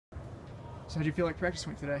So how do you feel like practice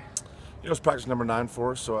went today? You know, it's practice number 9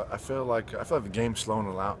 for us, so I feel like the game's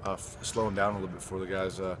slowing down a little bit for the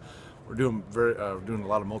guys. We're doing doing a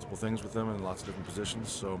lot of multiple things with them in lots of different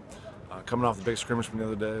positions. So coming off the big scrimmage from the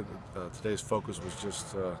other day, today's focus was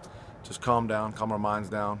just calm down, calm our minds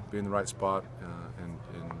down, be in the right spot, and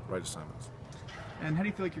right assignments. And how do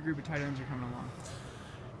you feel like your group of tight ends are coming along?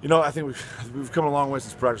 You know, I think we've come a long way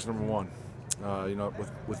since practice number 1. You know,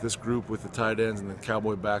 with this group, with the tight ends and the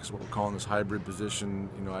cowboy backs, what we're calling this hybrid position.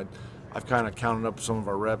 You know, I've kind of counted up some of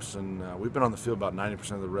our reps, and we've been on the field about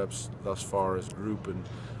 90% of the reps thus far as a group,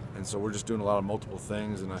 and so we're just doing a lot of multiple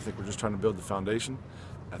things, and I think we're just trying to build the foundation.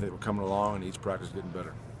 I think we're coming along, and each practice is getting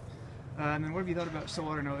better. And then what have you thought about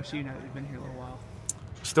Stillwater and OSU now that you've been here a little while?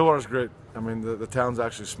 Stillwater's great. I mean, the town's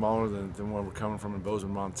actually smaller than where we're coming from in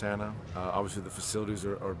Bozeman, Montana. Obviously, the facilities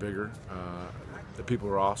are bigger. The people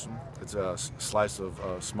are awesome. It's a slice of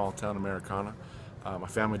small town Americana. My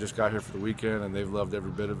family just got here for the weekend, and they've loved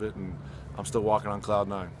every bit of it, and I'm still walking on cloud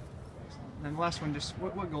 9. And then the last one, just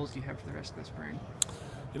what goals do you have for the rest of the spring?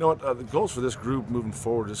 You know what? The goals for this group moving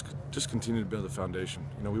forward is just continue to build the foundation.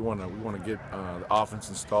 You know, we want to get the offense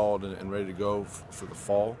installed and ready to go for the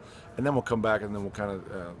fall, and then we'll come back and then we'll kind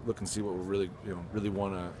of look and see what we really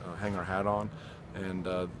want to hang our hat on. And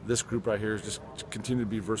this group right here is just continue to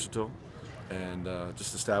be versatile and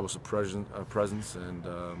just establish a presence and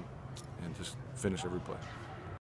just finish every play.